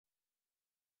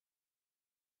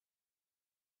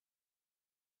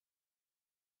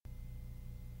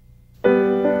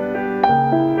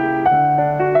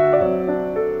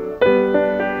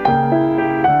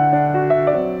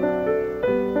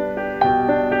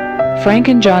Frank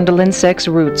and John Dolinsek's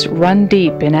roots run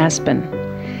deep in Aspen.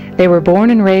 They were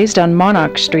born and raised on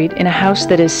Monarch Street in a house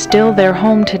that is still their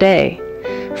home today.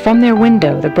 From their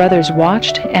window, the brothers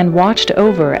watched and watched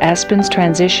over Aspen's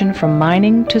transition from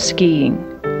mining to skiing.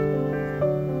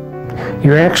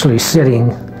 You're actually sitting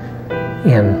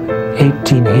in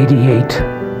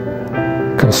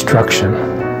 1888 construction.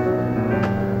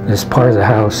 This part of the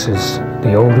house is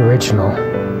the old original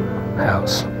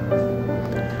house.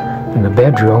 And the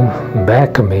bedroom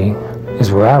back of me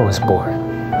is where I was born.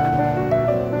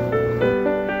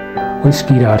 We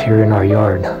skied out here in our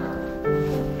yard.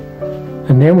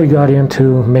 And then we got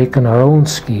into making our own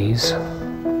skis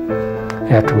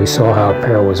after we saw how a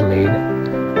pair was made.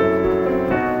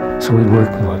 So we'd work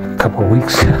a couple of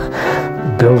weeks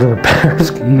building a pair of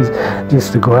skis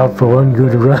just to go out for one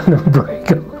good run and break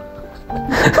them.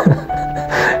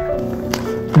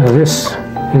 Now this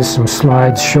is some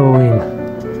slides showing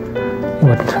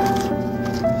what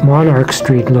Monarch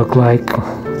Street looked like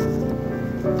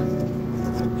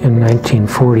in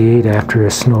 1948 after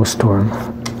a snowstorm.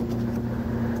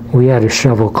 We had to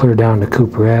shovel clear down to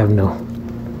Cooper Avenue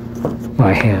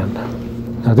by hand.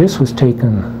 Now this was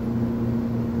taken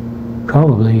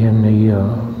probably in the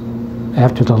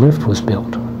after the lift was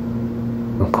built.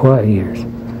 Quiet years.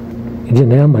 You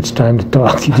didn't have much time to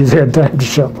talk. You just had time to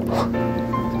shovel.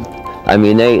 I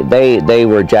mean, they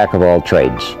were jack of all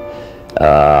trades.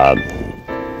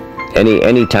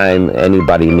 Anytime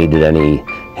anybody needed any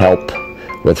help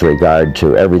with regard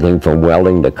to everything from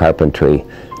welding to carpentry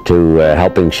to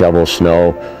helping shovel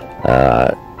snow,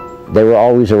 they were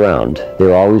always around. They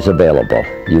were always available.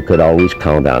 You could always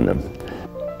count on them.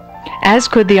 As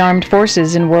could the armed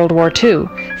forces in World War II.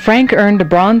 Frank earned a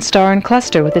Bronze Star and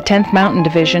Cluster with the 10th Mountain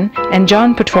Division, and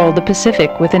John patrolled the Pacific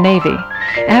with the Navy.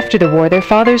 After the war, their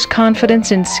father's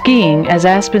confidence in skiing as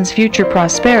Aspen's future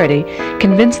prosperity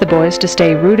convinced the boys to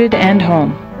stay rooted and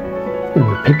home. The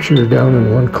picture down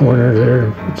in one corner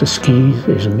there with the skis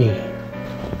is me.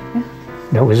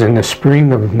 That was in the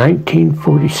spring of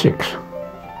 1946.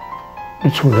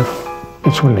 That's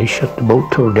when they shut the boat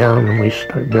tour down and we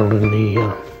started building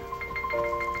the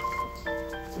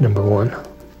number one.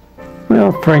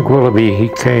 Well, Frank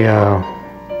Willoughby,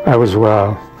 I was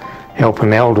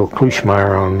helping Aldo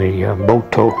Kluschmeyer on the boat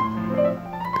tow.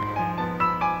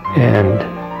 And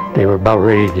they were about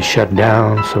ready to shut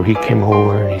down, so he came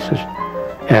over and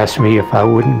asked me if I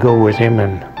wouldn't go with him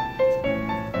and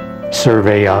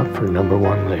survey out for number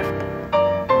one lift.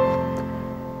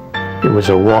 It was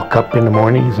a walk up in the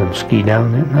mornings and ski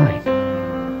down at night.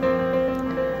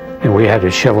 And we had to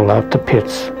shovel out the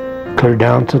pits, clear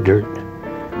down to dirt,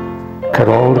 cut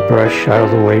all the brush out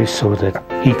of the way so that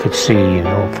he could see,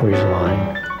 for his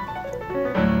line.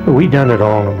 But we done it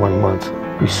all in 1 month.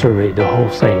 We surveyed the whole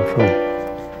thing from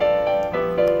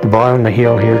the bottom of the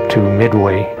hill here to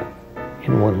Midway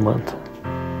in 1 month.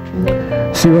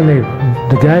 See, when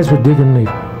the guys were digging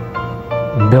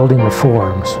building the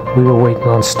forms, we were waiting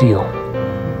on steel.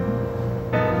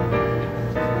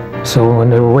 So when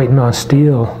they were waiting on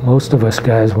steel, most of us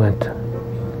guys went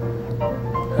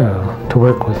to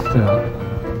work with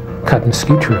cutting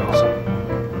ski trails.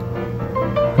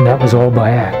 And that was all by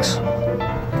axe.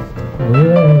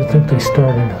 Well, I think they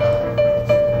started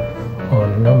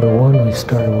on number one. We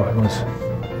started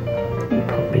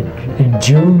in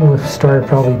June. We started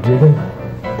probably digging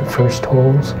the first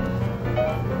holes,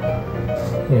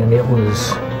 and it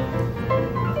was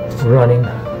running,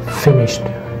 finished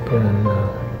in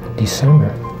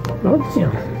December. Oh,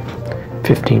 yeah.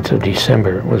 15th of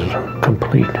December it was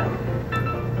complete.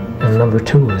 And number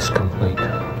two was complete.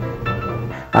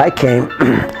 I came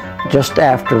just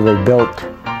after they built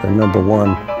the number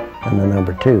one and the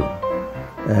number two.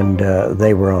 And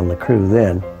they were on the crew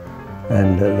then.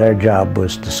 And their job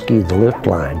was to ski the lift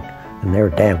line. And they were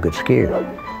damn good skiers,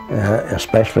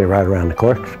 especially right around the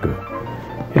corkscrew.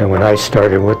 And when I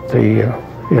started with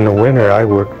in the winter, I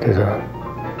worked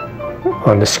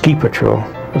on the ski patrol.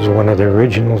 It was one of the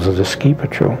originals of the ski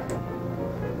patrol.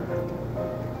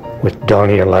 With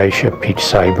Donnie Elisha, Pete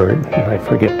Seibert, and I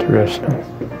forget the rest of them.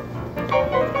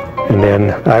 And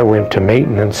then I went to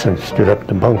maintenance and stood up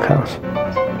the bunkhouse.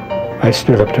 I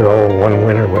stood up there all one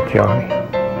winter with Johnny.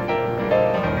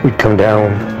 We'd come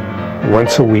down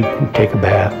once a week and take a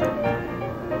bath.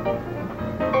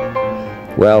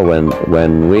 Well,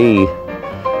 when we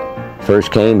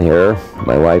first came here,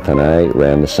 my wife and I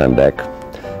ran the sun deck,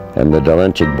 and the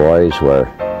Dolinsek boys were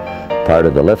part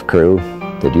of the lift crew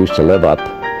that used to live up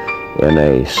in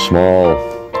a small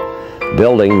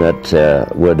building that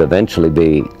would eventually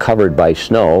be covered by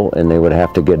snow, and they would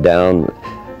have to get down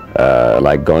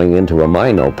like going into a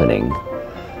mine opening.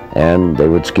 and they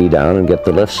would ski down and get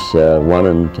the lifts 1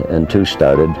 and 2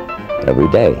 started every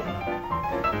day.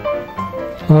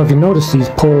 Well, if you notice these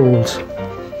poles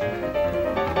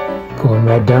going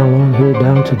right down along here,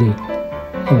 down to the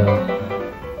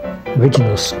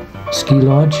original ski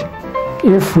lodge.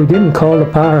 If we didn't call the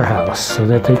powerhouse so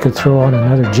that they could throw on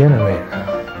another generator,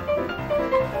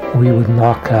 we would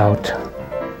knock out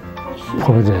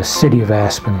for the city of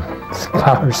Aspen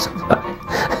power supply.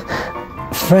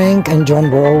 Frank and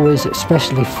John were always,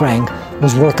 especially Frank,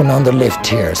 was working on the lift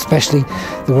here. Especially,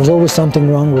 there was always something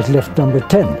wrong with lift number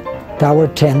 10, tower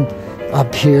 10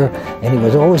 up here, and he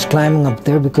was always climbing up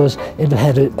there because it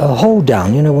had a hold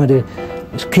down, you know, when the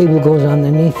cable goes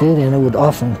underneath it, and it would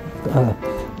often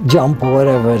jump or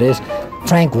whatever it is.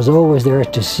 Frank was always there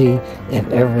to see if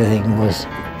everything was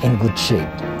in good shape.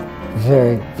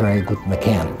 Very, very good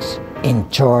mechanics. In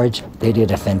charge, they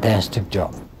did a fantastic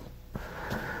job.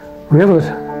 Really,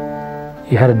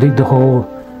 you had to dig the hole,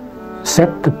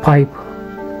 set the pipe,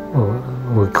 or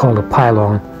we call it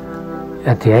pylon,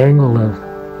 at the angle of,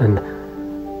 and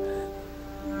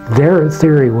their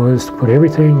theory was to put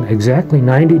everything exactly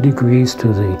 90 degrees to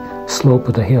the slope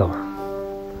of the hill.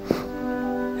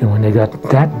 And when they got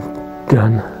that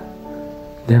done,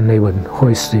 then they would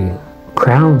hoist the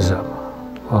crowns up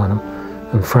on them,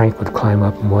 and Frank would climb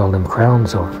up and weld them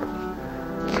crowns on.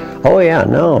 Oh yeah,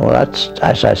 no, that's,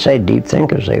 as I say, deep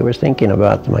thinkers. They were thinking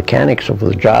about the mechanics of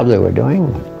the job they were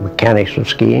doing, mechanics of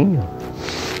skiing,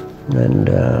 and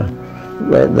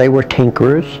they were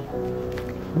tinkerers,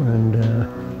 and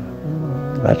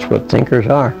that's what thinkers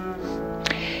are.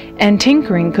 And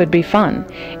tinkering could be fun.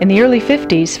 In the early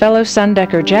 50s, fellow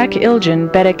Sundecker Jack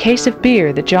Ilgen bet a case of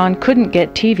beer that John couldn't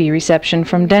get TV reception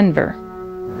from Denver.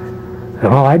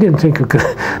 Well, I didn't think it could,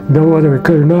 know whether it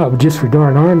could or not, but just for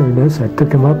darn orneriness, I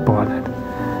took him up on it.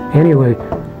 Anyway,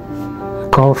 I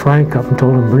called Frank up and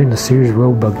told him to bring the Sears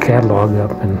Roebuck catalog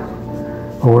up, and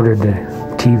ordered the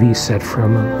TV set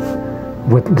from him,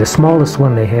 with the smallest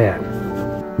one they had.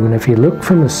 And if you look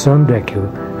from the sun deck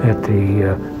at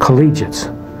the collegiates,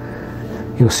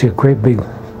 you'll see a great big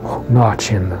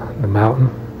notch in the mountain,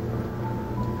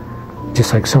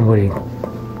 just like somebody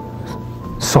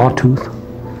sawtooth.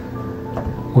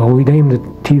 Well, we aimed the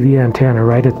TV antenna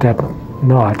right at that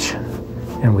notch,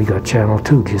 and we got channel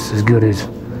 2 just as good as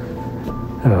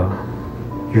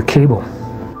your cable.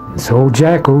 So old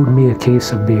Jack owed me a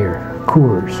case of beer,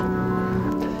 Coors.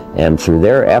 And through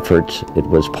their efforts, it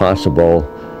was possible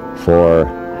for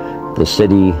the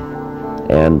city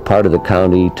and part of the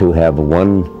county to have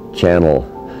one channel,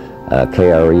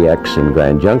 KREX in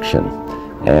Grand Junction.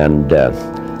 And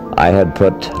I had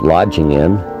put lodging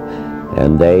in,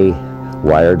 and they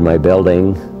wired my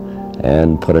building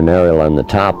and put an aerial on the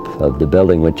top of the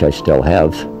building, which I still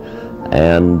have,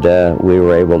 and we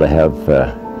were able to have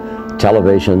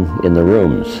television in the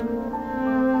rooms.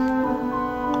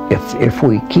 If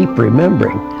we keep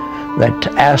remembering that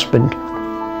Aspen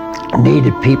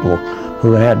needed people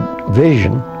who had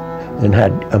vision and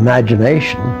had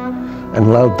imagination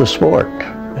and loved the sport,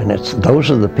 and those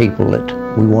are the people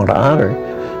that we want to honor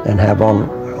and have on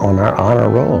our honor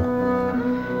roll.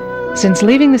 Since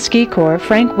leaving the Ski Corps,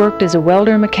 Frank worked as a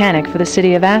welder mechanic for the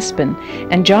city of Aspen,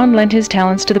 and John lent his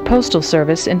talents to the Postal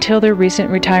Service until their recent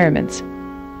retirements.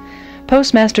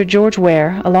 Postmaster George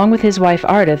Ware, along with his wife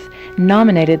Ardith,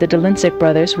 nominated the Dolinsek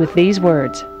brothers with these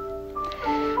words: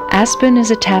 "Aspen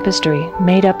is a tapestry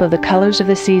made up of the colors of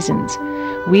the seasons,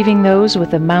 weaving those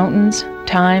with the mountains,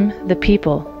 time, the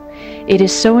people. It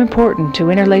is so important to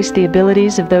interlace the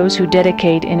abilities of those who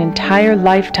dedicate an entire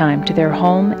lifetime to their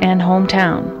home and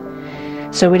hometown.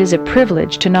 So it is a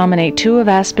privilege to nominate 2 of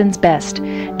Aspen's best,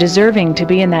 deserving to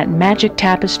be in that magic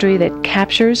tapestry that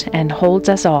captures and holds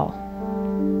us all."